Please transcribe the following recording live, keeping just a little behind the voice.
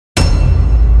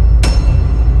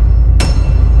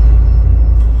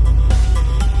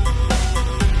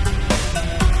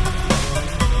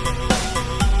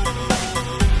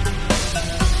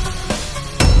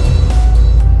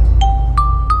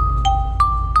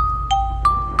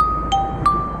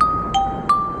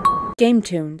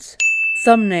GameToons.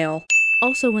 Thumbnail.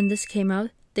 Also, when this came out,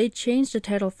 they changed the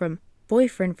title from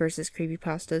Boyfriend vs.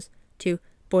 Creepypastas to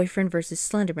Boyfriend vs.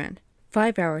 Slenderman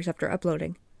 5 hours after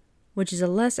uploading, which is a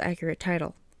less accurate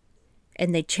title.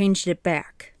 And they changed it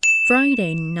back.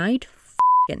 Friday night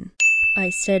f***in'. I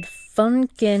said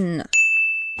funkin'.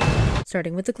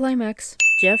 Starting with the climax.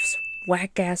 Jeff's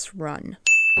whack-ass run.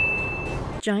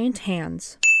 Giant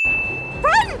hands.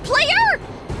 Run, player!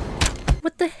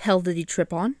 What the hell did he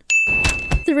trip on?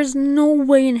 There is no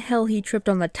way in hell he tripped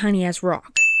on that tiny-ass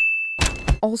rock.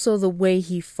 Also, the way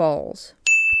he falls.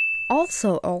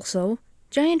 Also,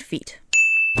 giant feet.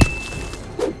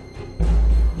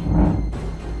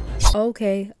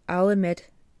 Okay, I'll admit,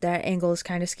 that angle is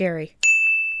kinda scary.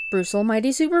 Bruce Almighty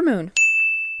Supermoon.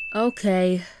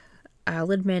 Okay,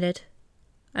 I'll admit it.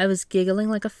 I was giggling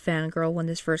like a fangirl when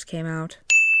this first came out.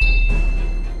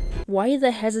 Why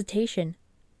the hesitation?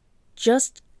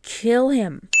 Just kill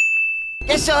him.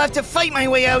 Guess I'll have to fight my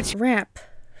way out. Rap.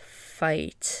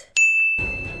 Fight.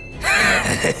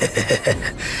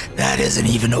 That isn't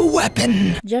even a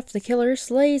weapon. Jeff the Killer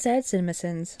slays at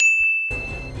CinemaSins.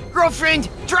 Girlfriend,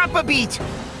 drop a beat.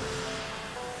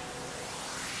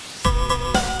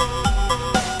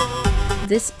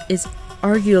 This is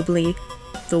arguably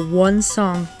the one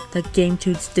song that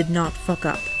GameToons did not fuck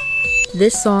up.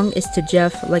 This song is to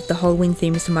Jeff like the Halloween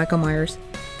theme is to Michael Myers.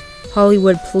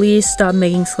 Hollywood, please stop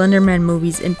making Slender Man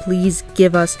movies and please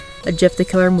give us a Jeff the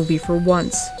Killer movie for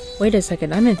once. Wait a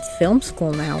second, I'm in film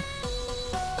school now.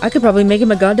 I could probably make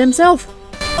him a goddamn self.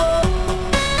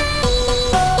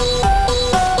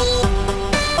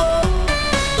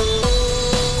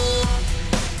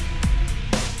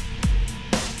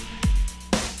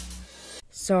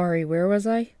 Sorry, where was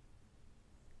I?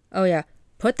 Oh yeah,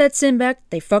 put that sin back.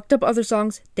 They fucked up other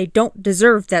songs. They don't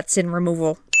deserve that sin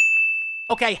removal.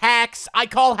 Okay, hacks. I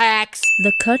call hacks.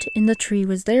 The cut in the tree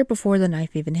was there before the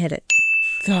knife even hit it.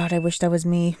 God, I wish that was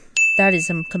me. That is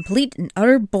some complete and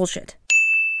utter bullshit.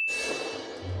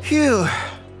 Phew.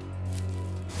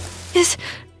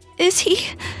 Is he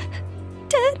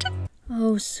dead?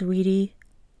 Oh, sweetie.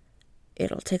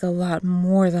 It'll take a lot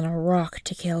more than a rock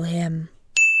to kill him.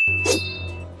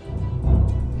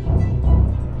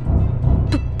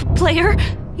 Player,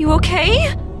 you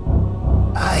okay?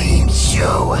 I'm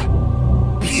so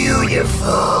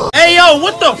beautiful. Hey, yo,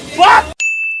 what the fuck?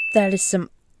 That is some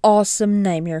awesome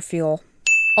nightmare fuel.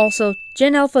 Also,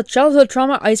 Gen Alpha childhood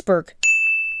trauma iceberg.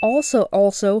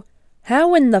 Also,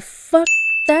 how in the fuck?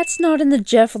 That's not in the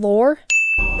Jeff lore.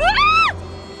 Ah!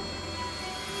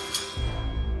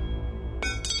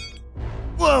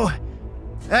 Whoa,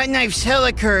 that knife's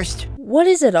hella cursed. What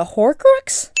is it, a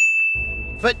Horcrux?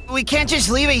 But we can't just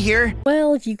leave it here.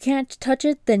 Well, if you can't touch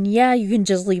it, then yeah, you can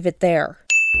just leave it there.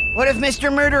 What if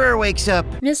Mr. Murderer wakes up?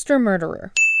 Mr.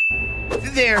 Murderer.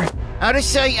 There, out of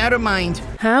sight, out of mind.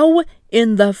 How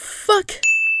in the fuck?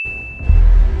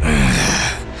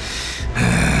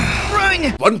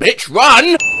 Run! Run, bitch,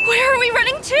 run! Where are we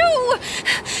running to?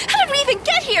 How did we even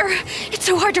get here? It's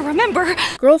so hard to remember.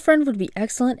 Girlfriend would be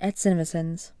excellent at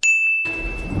CinemaSins.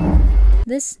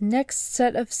 This next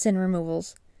set of sin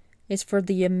removals is for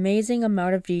the amazing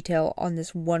amount of detail on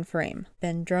this one frame.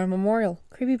 Ben Drone Memorial,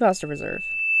 Creepypasta Reserve.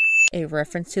 A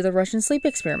reference to the Russian sleep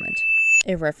experiment.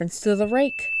 A reference to the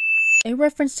rake. A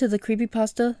reference to the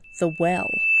creepypasta, The Well.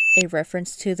 A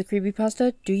reference to the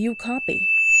creepypasta, Do You Copy?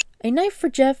 A knife for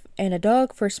Jeff, and a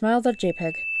dog for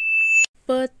Smile.jpg.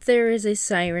 But there is a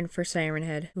siren for Siren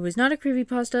Head, who is not a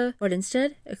creepypasta, but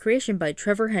instead a creation by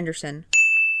Trevor Henderson.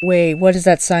 Wait, what does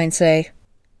that sign say?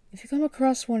 If you come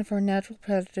across one of our natural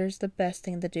predators, the best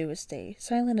thing to do is stay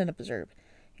silent and observe.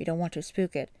 You don't want to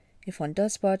spook it. If one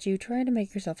does spot you, try to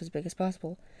make yourself as big as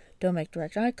possible. Don't make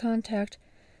direct eye contact,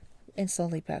 and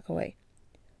slowly back away.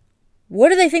 What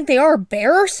do they think they are,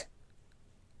 bears?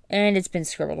 And it's been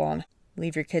scribbled on.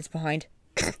 Leave your kids behind.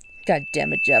 God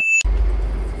damn it, Jeff.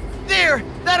 There!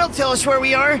 That'll tell us where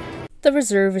we are! The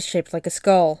reserve is shaped like a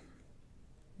skull.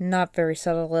 Not very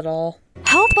subtle at all.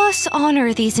 Help us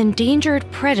honor these endangered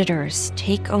predators.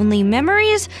 Take only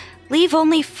memories, leave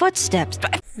only footsteps.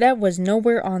 That was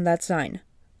nowhere on that sign.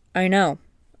 I know.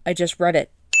 I just read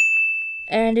it.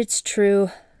 And it's true.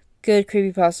 Good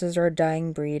creepypastas are a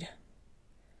dying breed.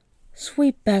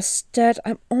 Sweet Bastet,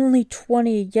 I'm only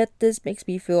 20, yet this makes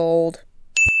me feel old.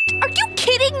 Are you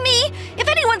kidding me? If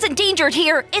anyone's endangered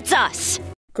here, it's us.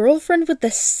 Girlfriend with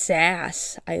the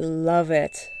sass. I love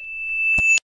it.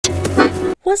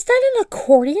 Was that an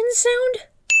accordion sound?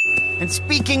 And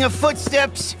speaking of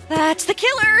footsteps... That's the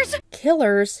killers!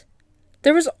 Killers?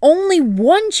 There was only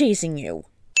one chasing you.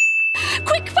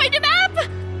 Quick, find a map!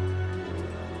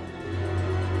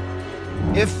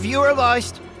 If you are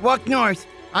lost, walk north.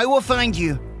 I will find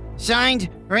you. Signed,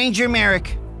 Ranger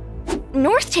Merrick.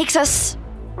 North takes us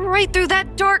right through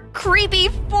that dark, creepy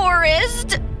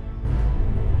forest.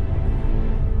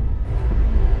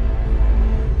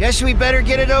 Guess we better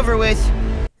get it over with.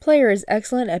 Player is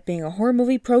excellent at being a horror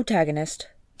movie protagonist.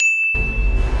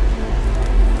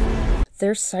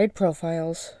 Their side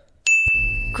profiles.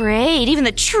 Great, even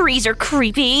the trees are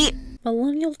creepy.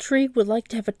 Millennial Tree would like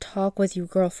to have a talk with you,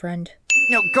 girlfriend.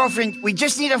 No, girlfriend, we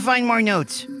just need to find more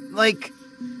notes. Like,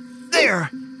 there.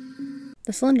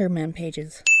 The Slender Man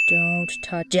pages. Don't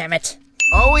touch. Damn it.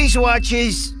 Always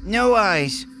watches, no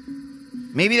eyes.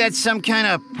 Maybe that's some kind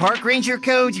of park ranger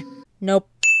code? Nope.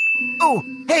 Oh,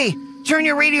 hey, turn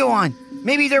your radio on.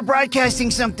 Maybe they're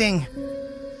broadcasting something.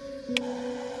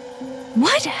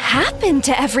 What happened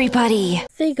to everybody?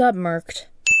 They got murked.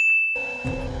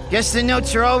 Guess the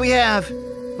notes are all we have.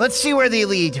 Let's see where they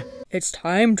lead. It's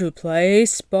time to play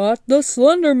Spot the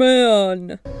Slender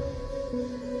Man.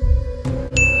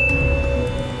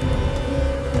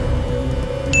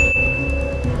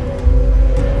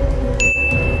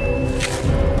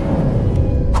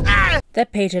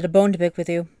 That page had a bone to pick with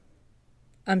you.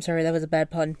 I'm sorry, that was a bad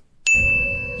pun.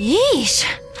 Yeesh,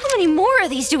 how many more of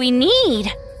these do we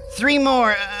need? 3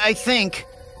 more, I think.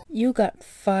 You got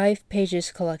 5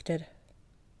 pages collected.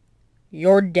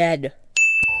 You're dead.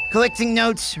 Collecting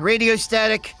notes, radio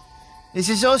static. This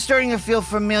is all starting to feel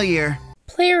familiar.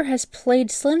 Player has played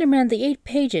Slenderman the 8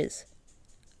 pages.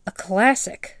 A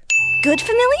classic. Good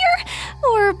familiar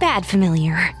or bad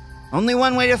familiar? Only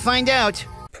one way to find out.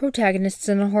 Protagonists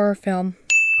in a horror film.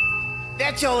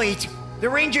 That's all 8. The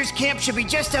Rangers' camp should be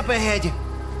just up ahead.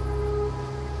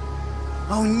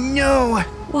 Oh no!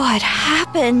 What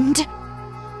happened?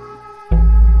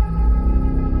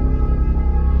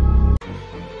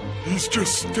 He's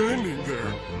just standing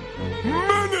there,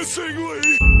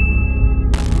 menacingly!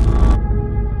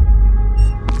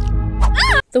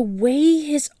 The way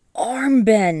his arm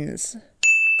bends.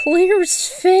 Player's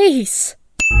face.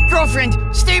 Girlfriend,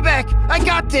 stay back! I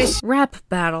got this! Rap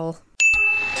battle.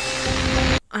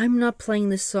 I'm not playing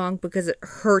this song because it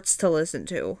hurts to listen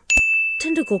to.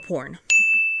 Tentacle porn.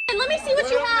 And let me see what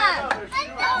you have.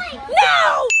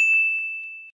 No!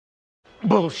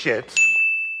 Bullshit.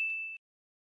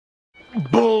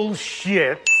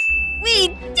 Bullshit. We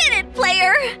did it,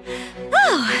 player!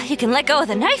 Oh, you can let go of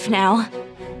the knife now.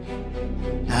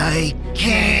 I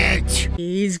can't.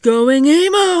 He's going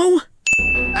emo!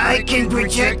 I can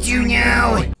protect you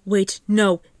now. Wait,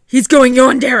 no. He's going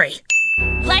yandere!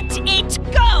 Let it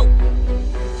go!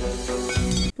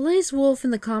 Blaze Wolf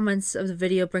in the comments of the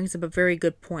video brings up a very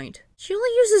good point. She only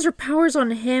uses her powers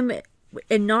on him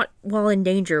and not while in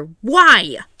danger.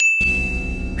 Why?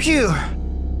 Phew.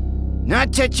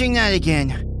 Not touching that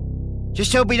again.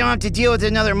 Just hope we don't have to deal with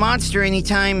another monster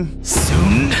anytime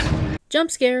soon.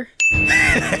 Jump scare.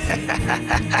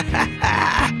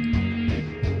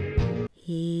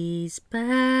 He's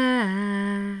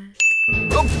back.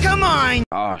 Oh, come on!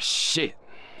 Oh shit.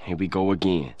 Here we go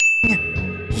again.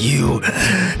 You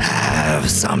have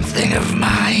something of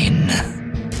mine.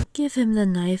 Give him the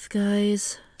knife,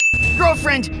 guys.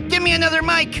 Girlfriend, give me another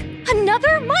mic!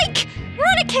 Another mic? We're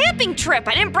on a camping trip.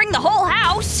 I didn't bring the whole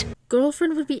house.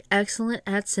 Girlfriend would be excellent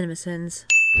at CinemaSins.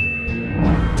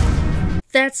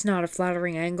 That's not a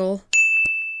flattering angle.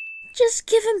 Just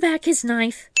give him back his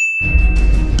knife.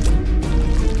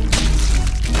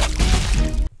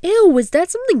 Ew, was that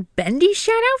something Bendy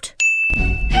shot out?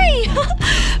 Hey,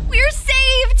 we're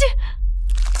saved!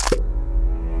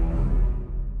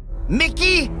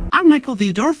 Mickey? I'm Michael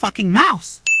Theodore fucking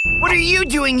Mouse. What are you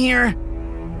doing here?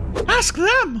 Ask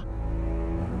them!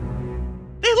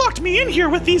 They locked me in here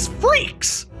with these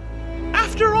freaks!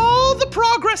 After all the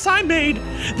progress I made,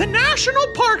 the National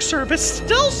Park Service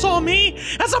still saw me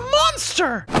as a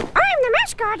monster! I'm the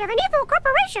mascot of an evil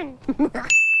corporation.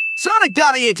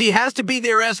 Sonic.exe has to be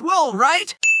there as well,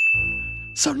 right?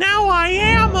 So now I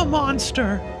am a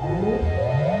monster!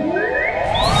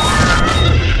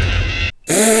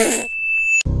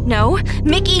 No,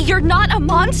 Mickey, you're not a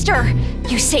monster!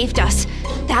 You saved us.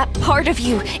 That part of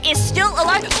you is still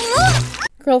alive.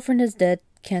 Girlfriend is dead.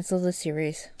 Cancel the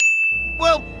series.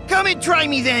 Well, come and try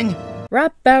me then!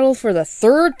 Rap battle for the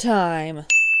 3rd time!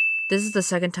 This is the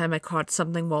 2nd time I caught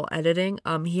something while editing.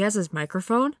 He has his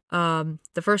microphone.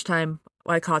 The first time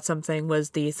I caught something was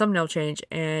the thumbnail change,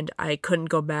 and I couldn't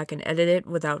go back and edit it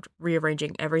without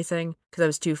rearranging everything, because I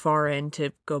was too far in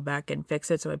to go back and fix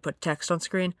it, so I put text on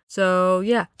screen. So,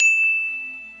 yeah.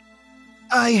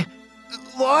 I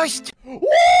lost? Woo!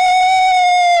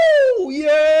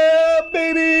 Yeah,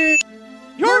 baby!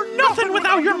 You're nothing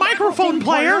without your microphone! microphone,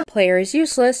 player! Player is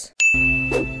useless.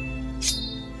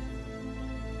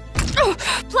 Oh,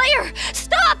 player,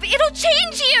 stop! It'll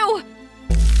change you!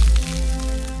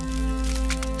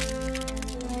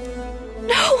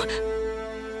 No!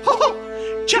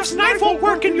 Jeff's knife won't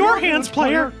work in your hands,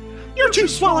 player! You're too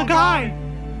swell a guy!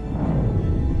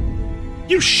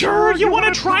 You sure you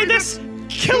want to try this?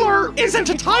 Killer isn't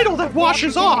a title that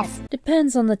washes off!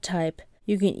 Depends on the type.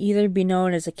 You can either be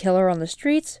known as a killer on the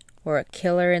streets, or a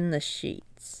killer in the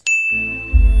sheets.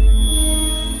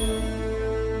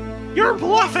 You're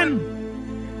bluffing!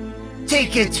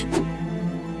 Take it!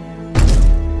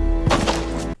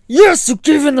 Yes, you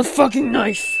gave him the fucking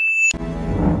knife!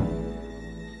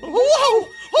 Whoa!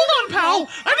 Hold on, pal!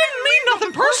 I didn't mean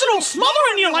nothing personal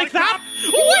smothering you like that!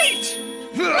 Wait!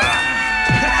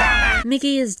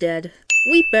 Mickey is dead.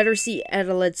 We better see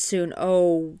Adelaide soon.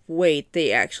 Oh, wait,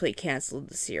 they actually canceled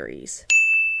the series.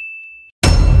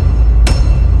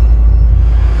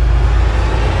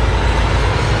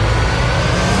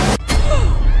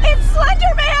 It's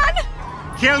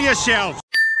Slenderman! Kill yourself!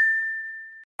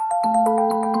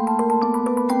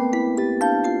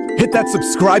 Hit that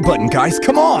subscribe button, guys,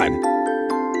 come on!